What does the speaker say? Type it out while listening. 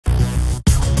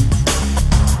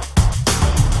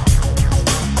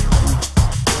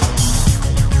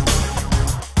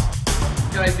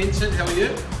Vincent, how are you?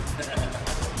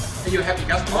 Are you a happy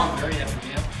customer? I'm very happy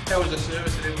now. How was the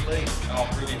service at Elgrand? Oh,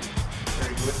 brilliant.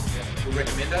 Very good. Yeah. You'll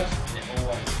recommend us? Yeah,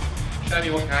 always. Show me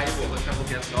what car you bought. Let's have a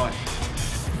look outside.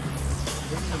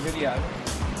 This is a video.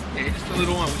 Yeah, just a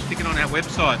little one. We're sticking on our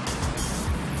website.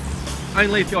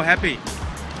 Only if you're happy.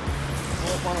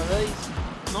 Bought one of these.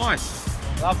 Nice.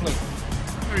 Lovely.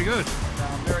 Very good.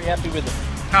 I'm very happy with it.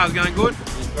 Car's going good?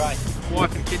 It's great.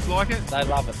 Wife and kids like it? They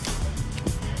love it.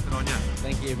 Good on you.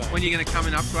 Thank you, mate. When are you going to come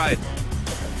and upgrade?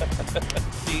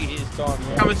 2 years time.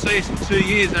 Yeah. Come and see us in 2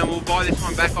 years and we'll buy this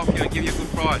one back off you and give you a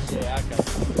good price. Yeah, okay.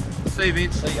 See you,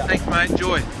 Vince. See ya. Thanks, mate.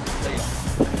 Enjoy. See ya.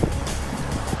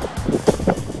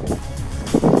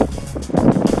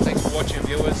 Thanks for watching,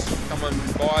 viewers. Come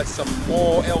and buy some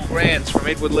more Elgrands from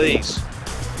Edward Lees.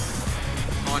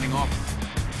 Signing off.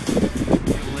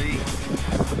 Lee.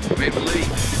 From Edward Lee.